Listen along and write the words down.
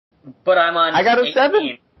But I'm on. I got a 18.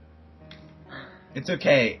 7. It's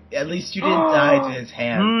okay. At least you didn't die to his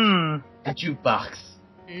hand. The jukebox.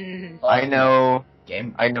 I know.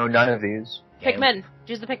 Game. I know none of these. Pikmin.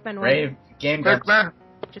 Choose the Pikmin one. Brave. Game grumps. Pikmin.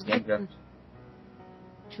 Choose Game Pikmin. grumps.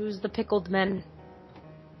 Choose the pickled men.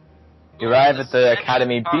 You arrive at the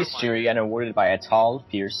Academy Bestiary and are awarded by a tall,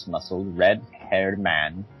 fierce-muscled, red-haired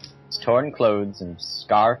man. His torn clothes and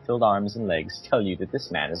scar-filled arms and legs tell you that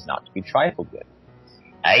this man is not to be trifled with.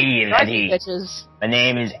 Aye, laddie. Bitches. My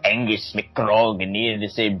name is Angus McCrog, and needed to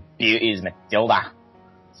say beauty is Matilda.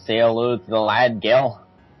 Say hello to the lad, Gil.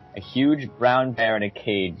 A huge brown bear in a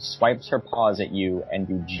cage swipes her paws at you, and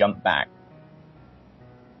you jump back.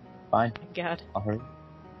 Fine. God. I'll hurry.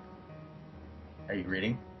 Are you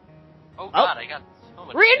reading? Oh god, I got so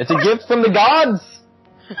much. Read. It's a gift from the gods!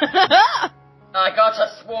 I got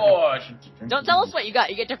a sword. Don't tell us what you got.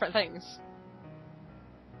 You get different things.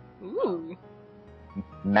 Ooh.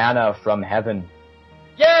 Manna from heaven.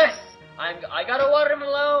 Yes, I got a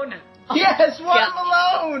watermelon. Yes,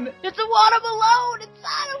 watermelon! It's a watermelon! It's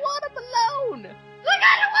not a watermelon! I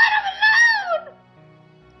got a watermelon!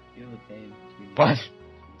 Feel the pain between What?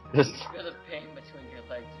 This. Feel the pain between your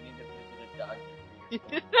legs. You need to visit a doctor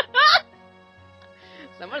for your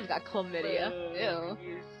Someone's got chlamydia. Ew.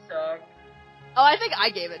 You suck. Oh, I think I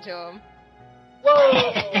gave it to him.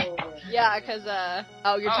 Whoa! Yeah, cause,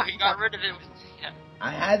 oh, you're Oh, talking he got rid of it. Yeah.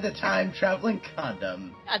 I had the time traveling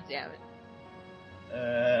condom. God damn it.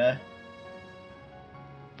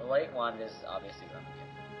 The light wand is obviously wrong.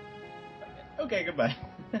 Okay, goodbye.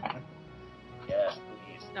 Yes,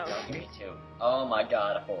 please. No. Don't give me 2. Oh my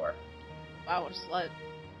god, a 4. Wow, what a slut.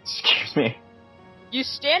 Excuse me. You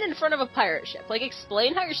stand in front of a pirate ship. Like,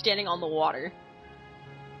 explain how you're standing on the water.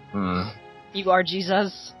 You are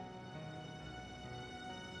Jesus.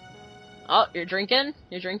 Oh, you're drinking?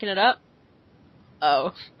 You're drinking it up?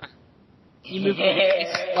 Oh. You move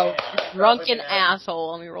slow. Drunken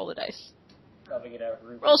asshole. Let me roll the dice.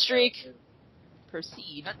 Roll streak.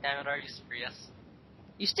 Proceed. God damn it, are you serious?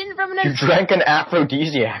 You stand in front of You an drank an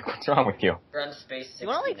aphrodisiac. What's wrong with you? Run space 69. You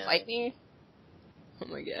wanna, like, fight me? Oh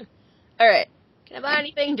my god. Alright. Can I buy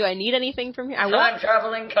anything? Do I need anything from here? Time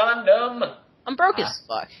traveling condom. I'm broke as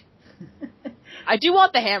fuck. I do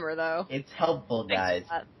want the hammer, though. It's helpful, guys.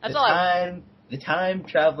 That's all I want. The time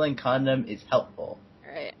traveling condom is helpful.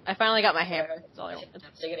 Alright. I finally got my hammer. That's all I want.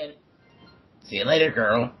 Take it in. See you later,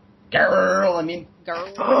 girl. Girl, I mean.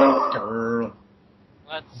 Girl. Girl.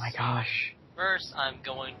 Let's Oh my gosh. First, I'm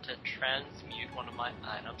going to transmute one of my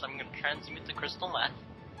items. I'm going to transmute the crystal meth.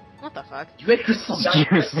 What the fuck? You had crystal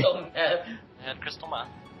Excuse me. I had crystal meth.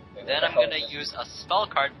 Then I'm going to use a spell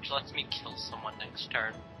card which lets me kill someone next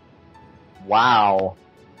turn. Wow.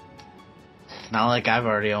 It's not like I've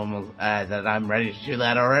already almost, that I'm ready to do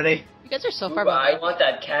that already. You guys are so Ooh, far I behind. want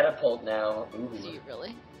that catapult now. Do Ooh. you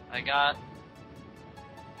really? I got...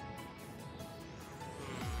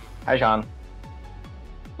 Hi, Sean.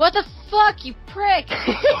 What the fuck, you prick!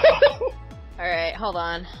 Alright, hold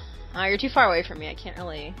on. Oh, you're too far away from me. I can't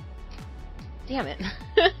really... Damn it.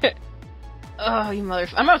 Oh, you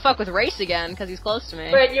motherfucker. I'm gonna fuck with Race again, because he's close to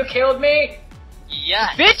me. Wait, you killed me?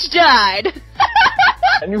 Yes! Bitch died!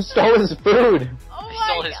 And you stole his food. Oh I my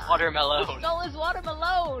stole his God. watermelon. You stole his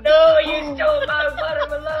watermelon! No, you stole my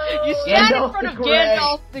watermelon! You stand in Gandalf front the of Grey.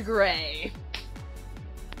 Gandalf the Grey.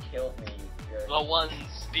 Killed me, you jerk. The 1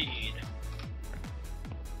 speed.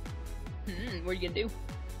 What are you gonna do?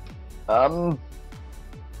 Um,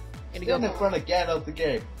 Gonna Stand go... in front of Gandalf the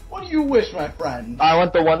Grey. What do you wish, my friend? I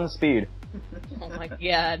want the 1 speed. Oh my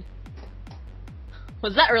god.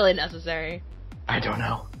 Was that really necessary? I don't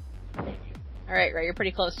know. Alright, Ray, you're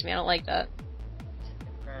pretty close to me. I don't like that.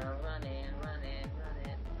 Run in,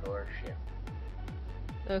 door ship.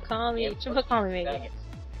 So call me, call me maybe.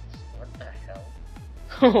 What the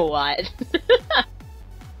hell? What?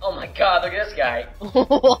 Oh my god, look at this guy.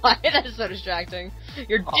 What? That's so distracting.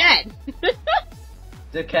 You're dead!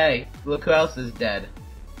 It's okay. Look who else is dead.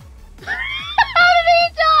 How did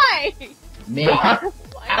he die? Me. What?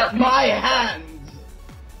 At my hands!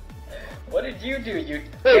 What did you do? You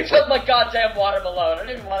took my goddamn watermelon. I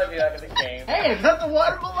didn't even want to be back in the game. Hey, it's not the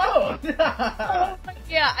watermelon!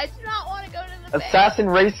 Yeah, I do not want to go to the base. Assassin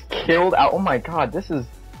race killed out. Oh my god, this is.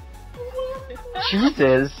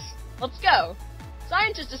 Jesus. Let's go.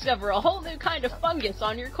 Scientists discover a whole new kind of fungus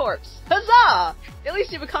on your corpse. Huzzah! At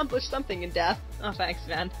least you've accomplished something in death. Oh, thanks,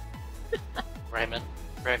 man. Raymond,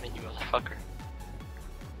 you motherfucker.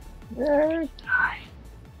 Die.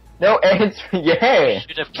 No, it's. Yay! I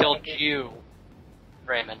should have killed you.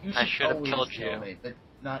 Raymond, You I should have always killed kill you. me, but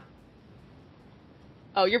not.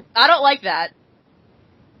 Oh, I don't like that.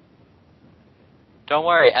 Don't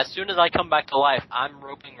worry, as soon as I come back to life, I'm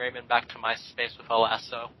roping Raymond back to my space with a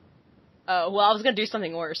lasso. Oh, well, I was gonna do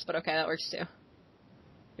something worse, but okay, that works too. I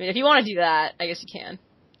mean, if you want to do that, I guess you can.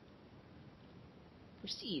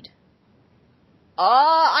 Proceed.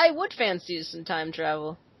 I would fancy some time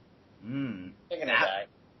travel. Hmm. You're gonna die.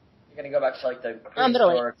 You're gonna go back to like the Middle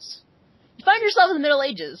prehistoric. Ages. You find yourself in the Middle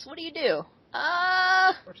Ages. What do you do?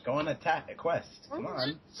 Let's go on a quest. Come on.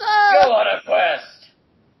 Let's, Go on a quest.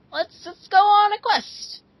 let's go on a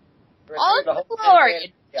quest. All Return the in whole glory.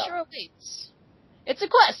 thing. Yeah. Sure awaits. It's a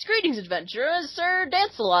quest. Greetings, adventurers. Sir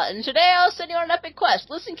Dancelot, and today I'll send you on an epic quest.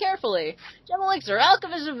 Listen carefully. Gem elixir,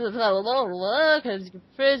 alchemist, because you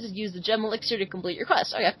can use the gem elixir to complete your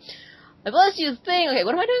quest. Okay. I bless you the thing. Okay,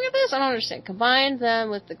 what am I doing with this? I don't understand. Combine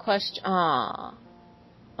them with the question. I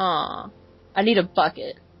need a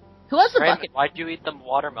bucket. Who has the Raymond, bucket? why'd you eat the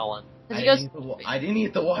watermelon? I He goes, didn't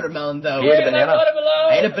eat the watermelon though. You ate a banana.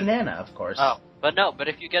 I ate a banana, of course. Oh, but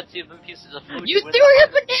if you get 7 pieces of food, you win threw the your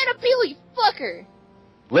money. banana peel, you fucker!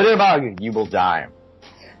 Litterbug, you will die.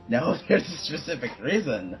 No, there's a specific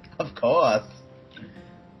reason. Of course.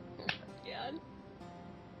 God.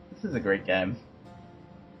 This is a great game.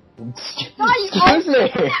 Excuse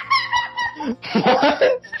me. What?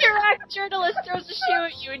 Your rock journalist throws a shoe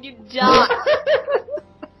at you and you die.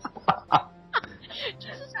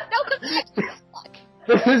 Jesus, no, come back. Fuck.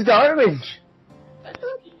 This is garbage.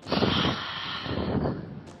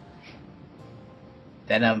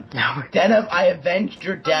 Denim, I avenged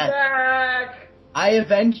your death. Back. I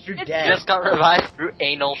avenged your You death. just got revived through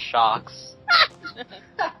anal shocks.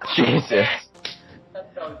 Jesus. That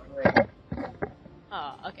sounds great.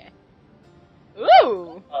 Oh, okay.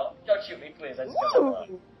 Ooh! Oh, don't shoot me, please. I just got Ooh!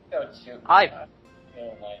 one. Don't shoot me. I- I'm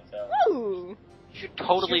feeling myself. Ooh! You should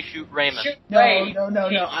totally shoot Raymond. Shoot No, Ray.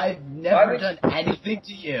 no. I've Why never would done anything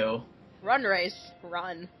to you. Run, Race.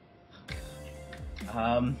 Run.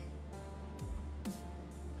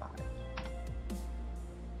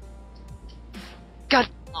 God.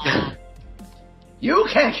 Aw. You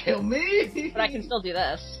can't kill me. But I can still do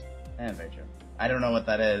this. Yeah, very true. I don't know what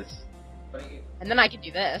that is. What are you- And then I can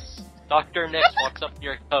do this. Dr. Nix walks up to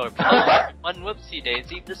your code. One whoopsie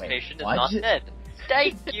daisy, this Wait, patient is what? not dead.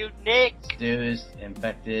 Thank you, Nick. Dudes,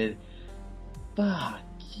 infected. Fuck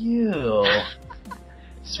you.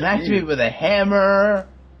 Smacked me with a hammer.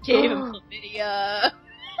 Gave him chlamydia.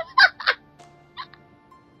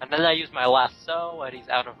 And then I use my lasso, and he's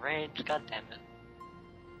out of range. God damn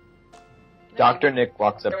it. Dr. Nick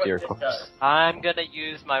walks up Hear to your what this corpse. does. I'm gonna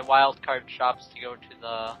use my wildcard shops to go to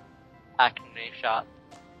the acne shop.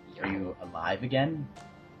 Are you alive again?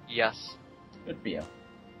 Yes. Good for you.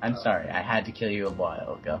 I'm sorry, I had to kill you a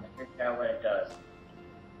while ago. Here's now what it does.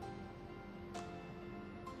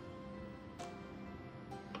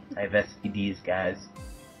 I have STDs, guys.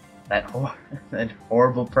 That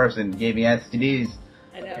horrible person gave me STDs.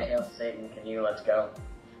 I Okay, know. Hail Satan, can you let's go?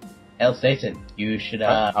 El Satan, you should,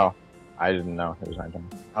 Oh, I didn't know it was my turn.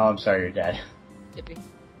 Oh, I'm sorry, you're dead. Yippee.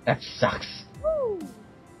 That sucks. Woo!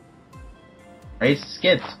 Race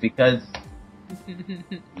skips because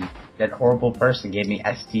that horrible person gave me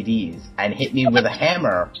STDs and hit me with a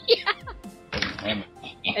hammer. Yeah. Hammer.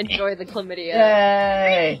 Enjoy the chlamydia.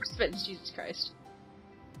 Yay! Spit, Jesus Christ.